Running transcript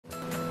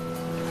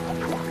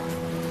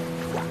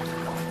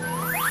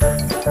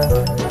Car.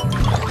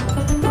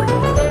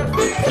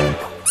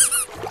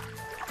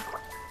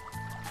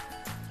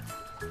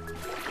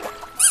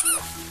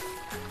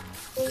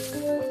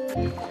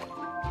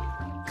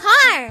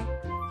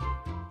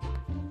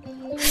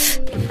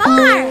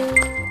 Far.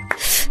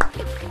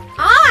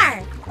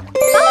 R.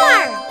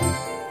 Far.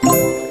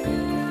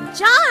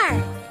 Jar.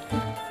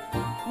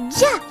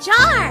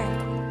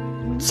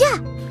 Jar.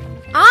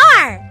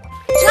 R.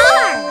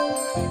 Jar.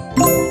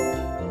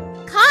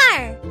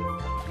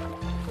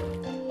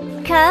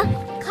 Car.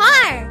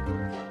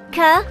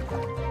 Car.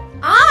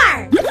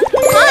 R.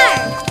 Car.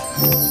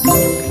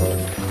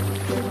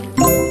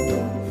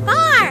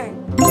 Far.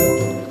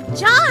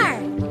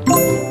 Jar.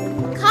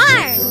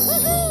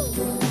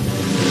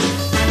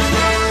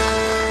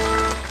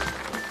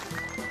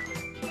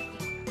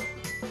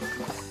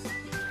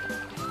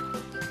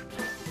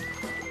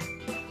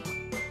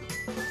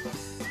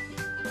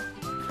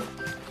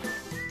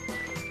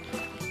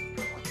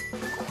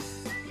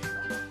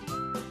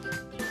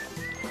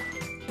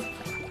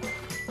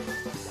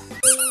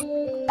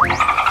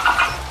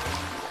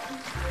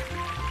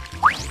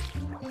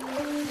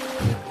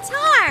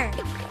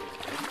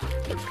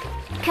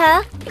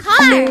 Car.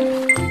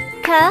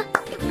 Car.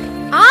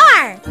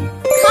 R.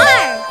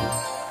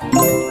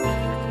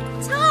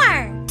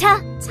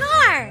 Car.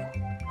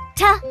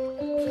 Tar.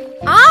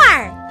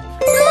 R.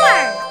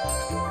 Tar.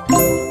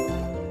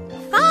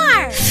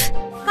 Far.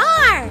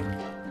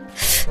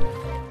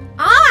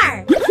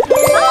 R.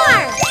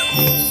 Far.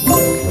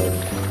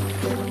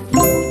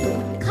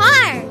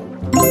 Car.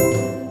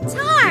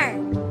 Tar.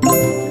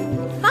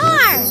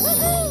 Far.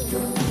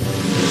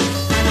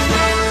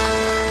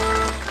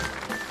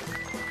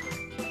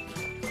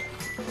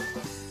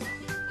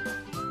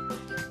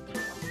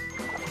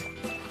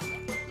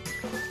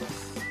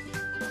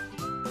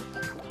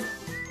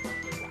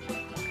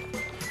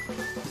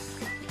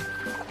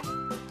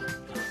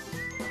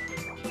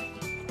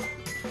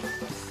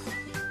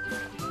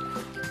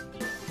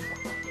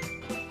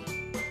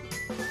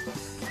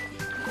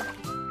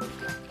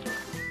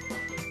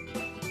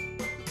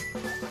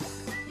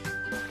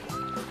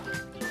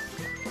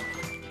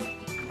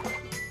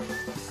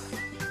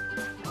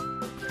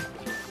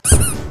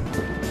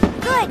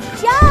 Good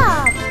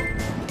job!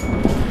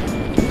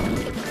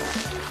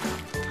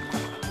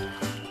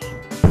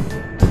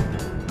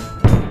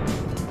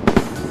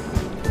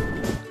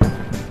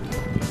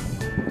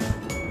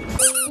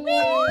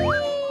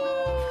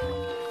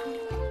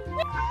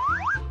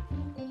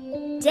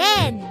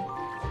 Den.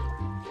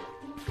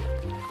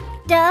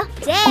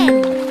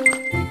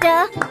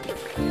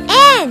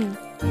 Den.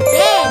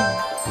 Den.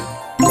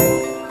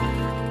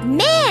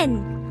 Men.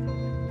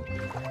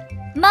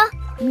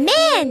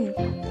 Men.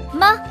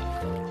 Men.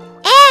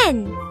 Hen.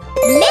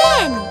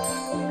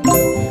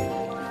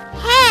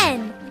 Hen.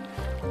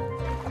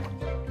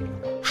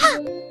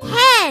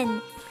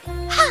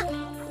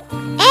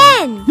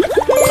 En.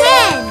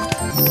 Hen.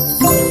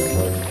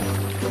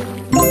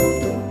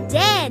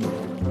 Den.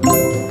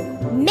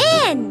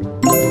 Men.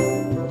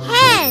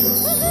 Hen.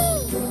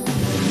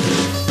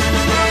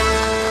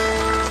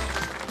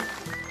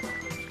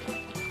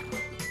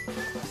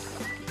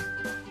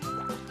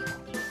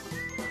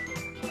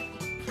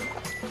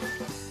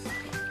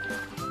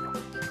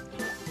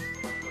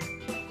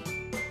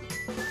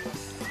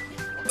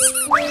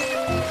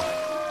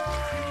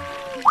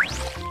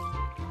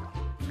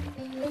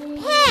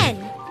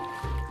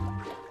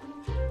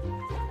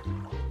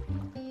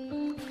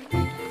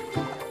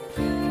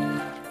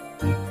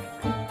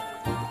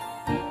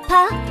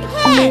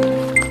 Pen.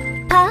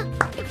 Pen.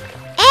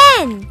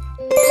 En.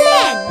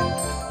 Pen.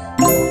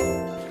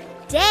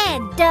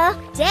 Den.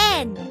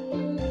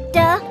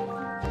 Den.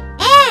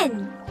 En.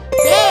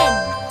 Den.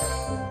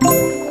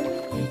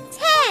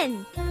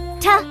 Ten.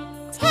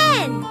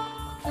 Ten.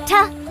 En.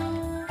 Ten.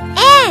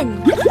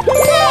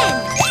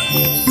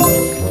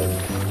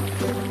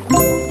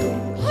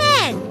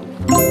 Hen.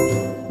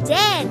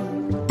 Den.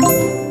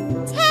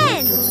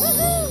 Ten.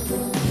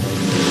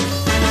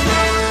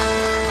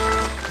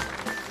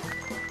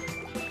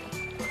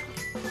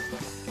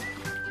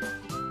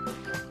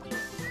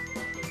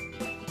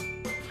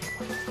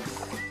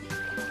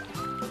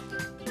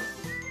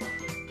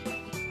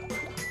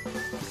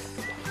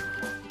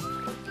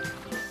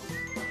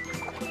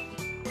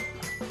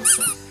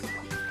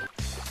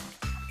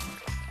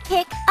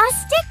 Pick a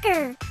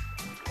sticker.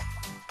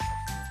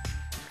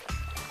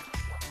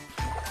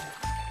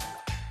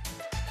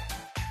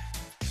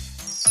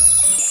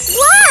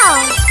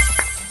 Wow!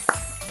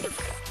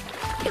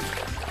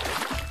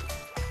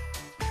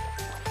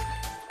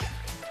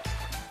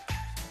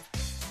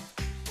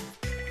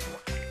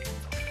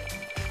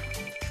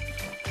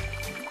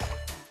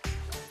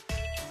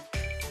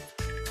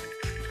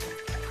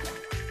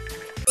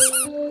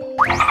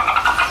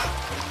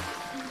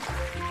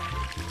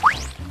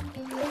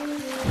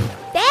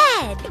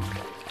 Bed.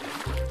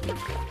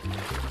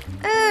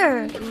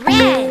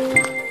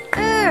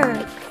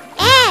 Red.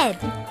 Ed.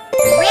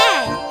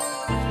 Red.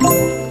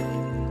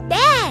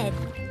 Bed.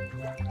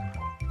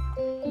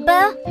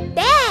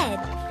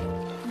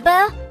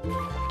 Bed.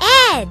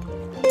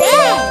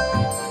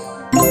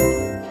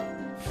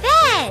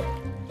 Fed.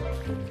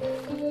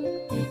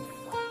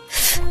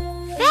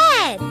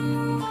 Fed.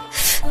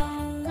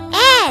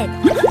 Ed.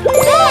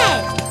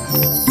 Fed.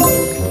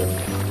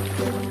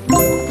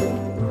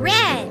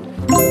 Red.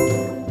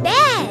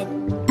 Bed.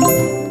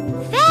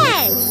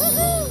 Fed.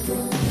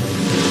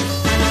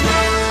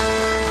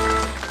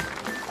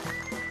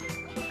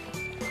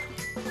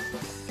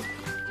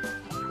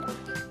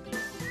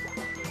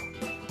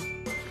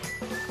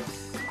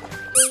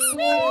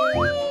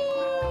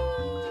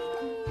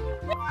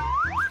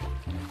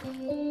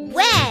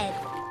 Wed.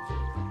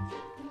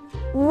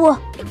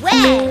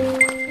 Wed.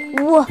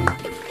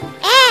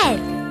 Ed.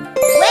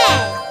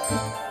 Wed.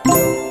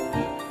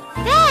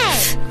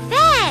 Fed.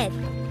 Fed.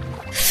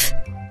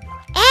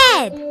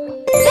 Ed.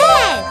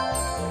 Fed.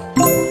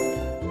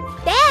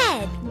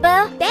 Bed.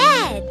 Bed.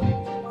 Ed.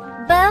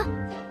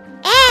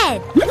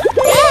 Bed.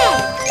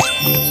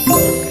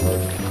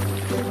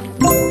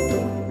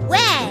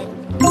 Wed.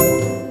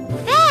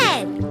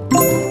 Fed.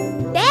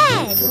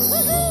 Bed.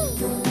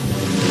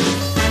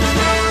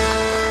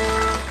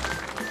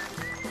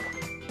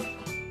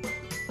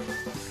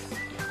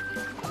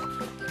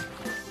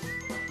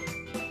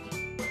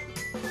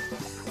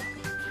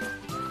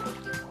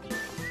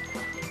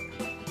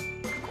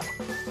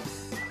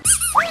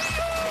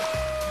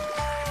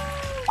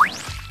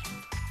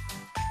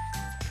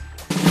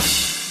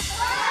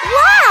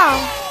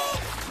 Wow!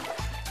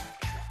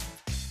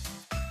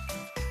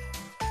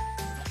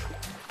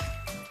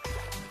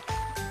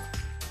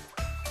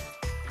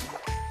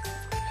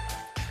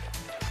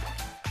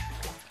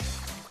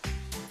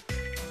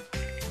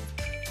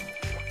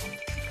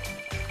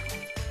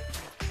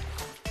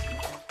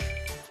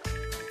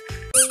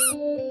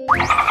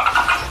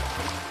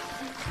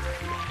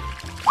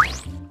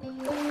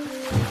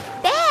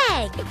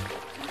 Bag.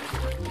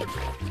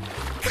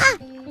 Peg.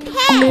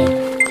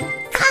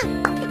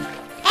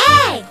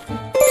 Egg.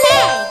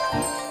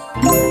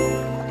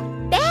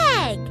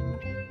 Peg.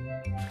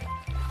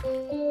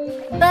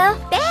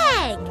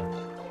 Bag.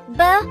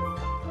 Bag.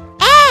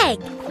 Egg.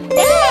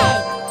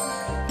 Bag.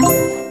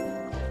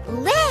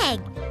 Leg.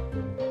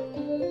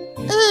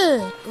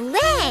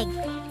 Leg.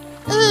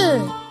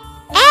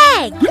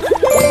 Egg.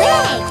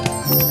 Leg.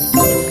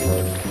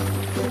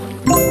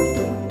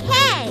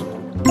 Keg.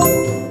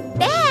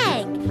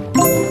 Bag.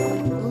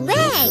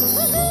 Leg.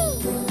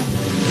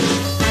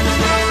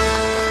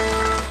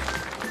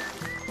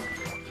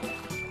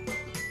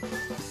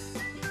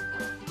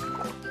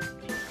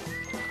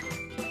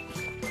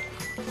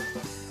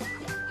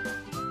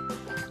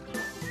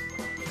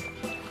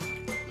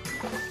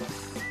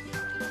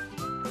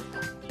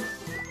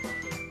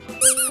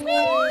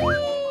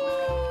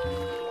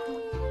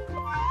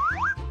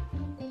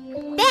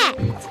 Bat.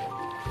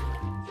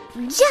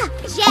 Jet.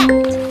 At.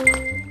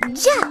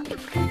 Jet.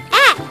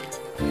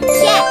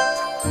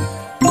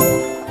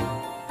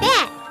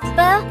 Bat.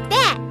 Bat.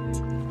 At.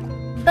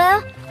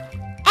 Bat.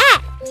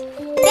 Gat.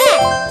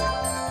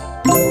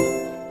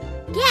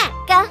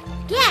 At.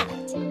 Gat.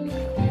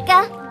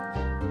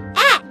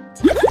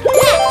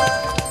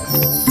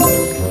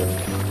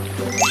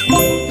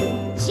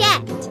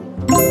 Jet.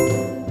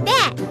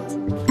 Bat.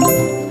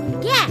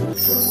 Gat.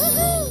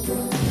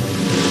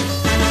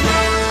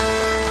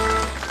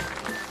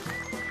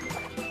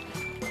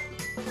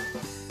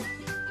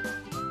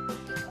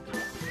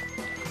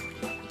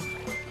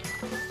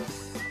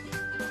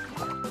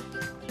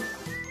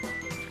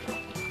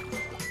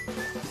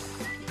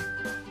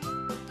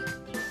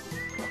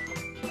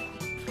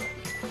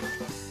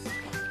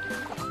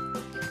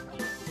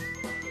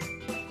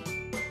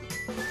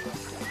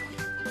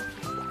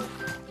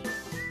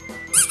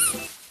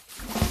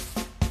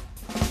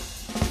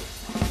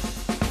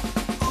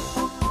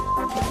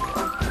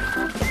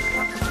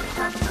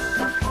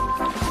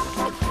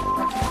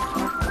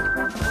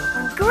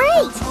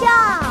 Great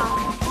job!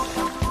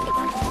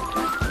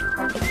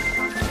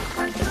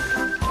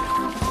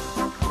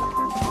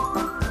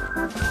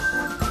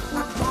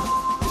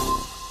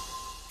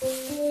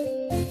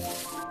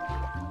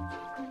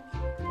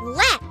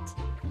 Let.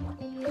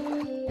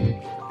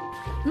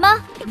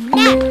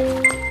 Net.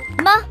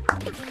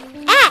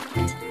 At.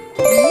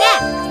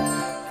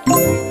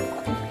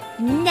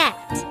 Net.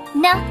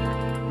 Net.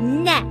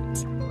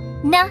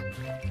 Net.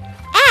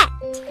 At.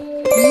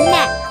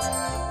 Net.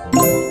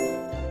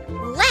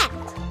 Let.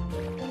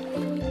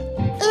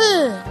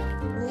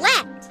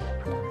 Let.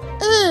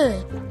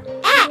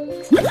 At.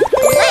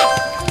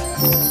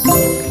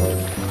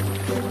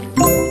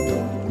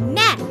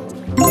 Let.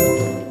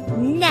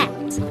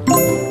 Net.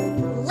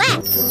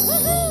 Let.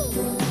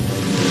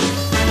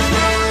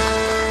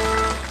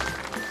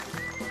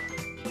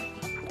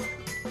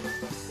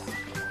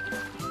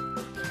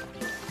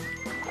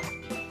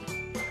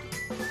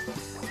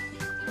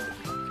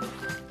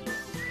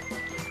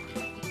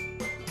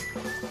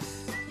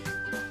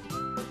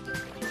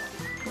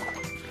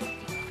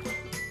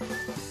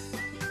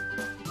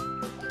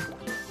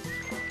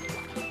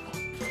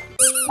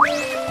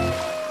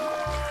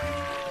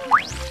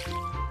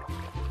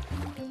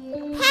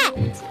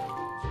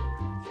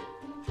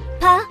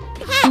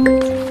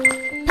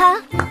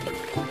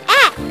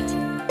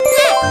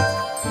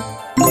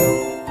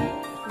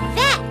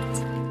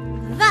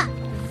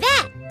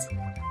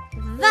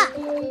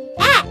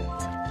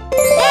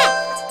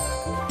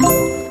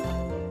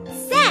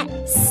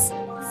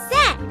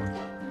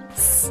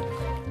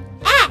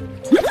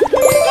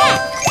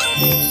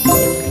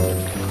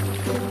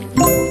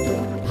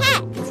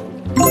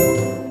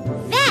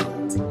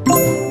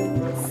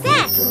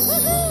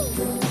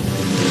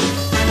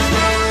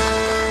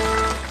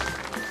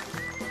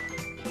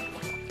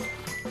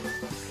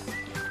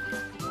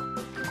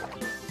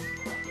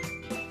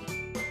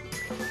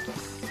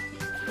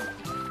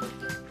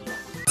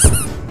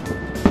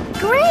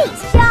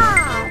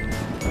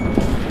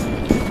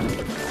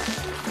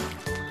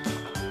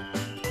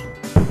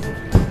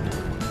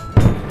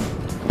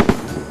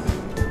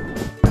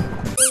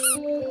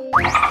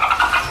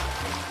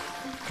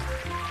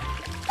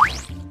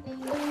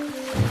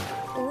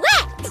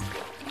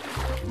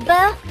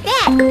 bat,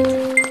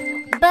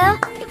 bat,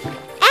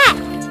 at,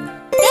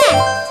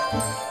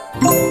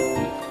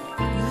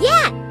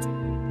 yat,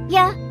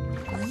 yat,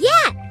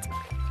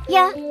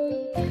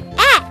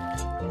 at,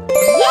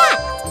 yat,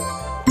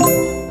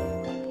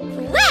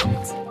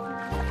 wet,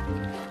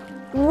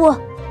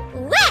 wet,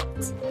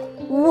 at,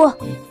 wet,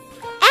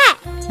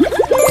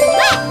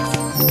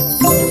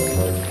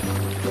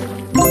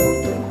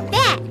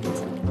 bat,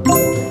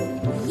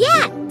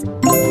 yat,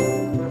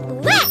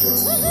 wet.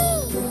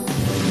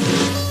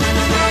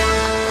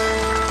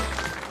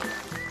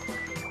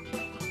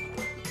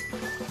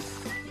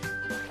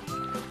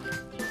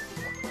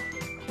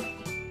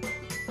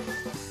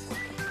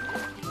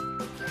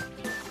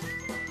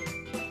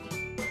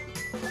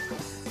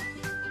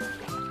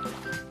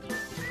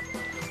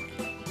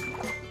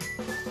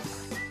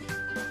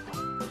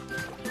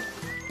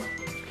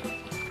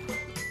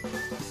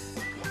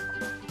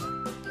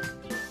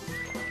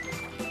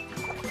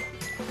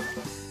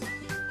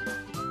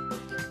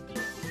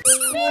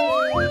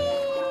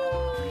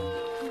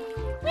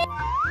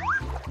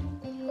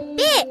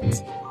 Bit,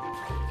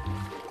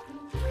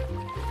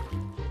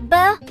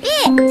 bit,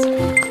 it,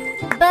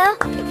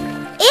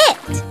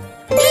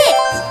 bit,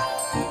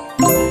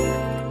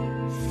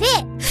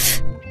 fit,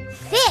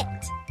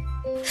 fit,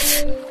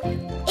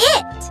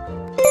 it,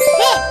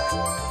 fit,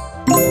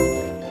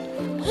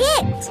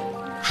 hit,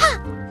 ha,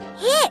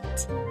 hit,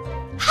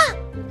 ha,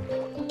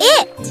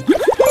 it,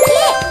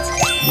 hit,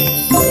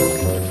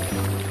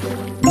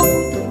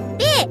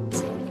 bit,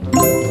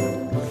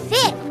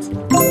 fit,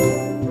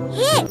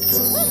 hit.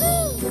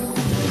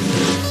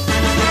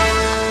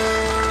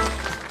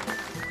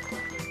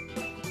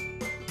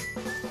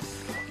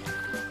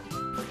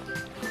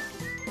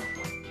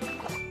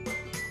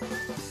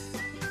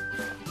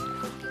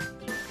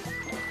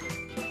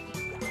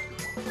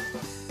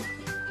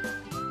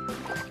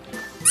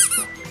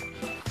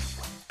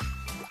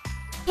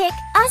 Pick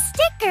a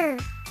sticker.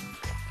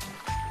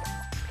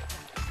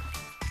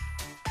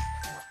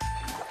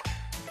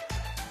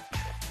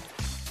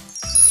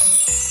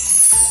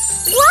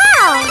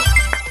 Wow!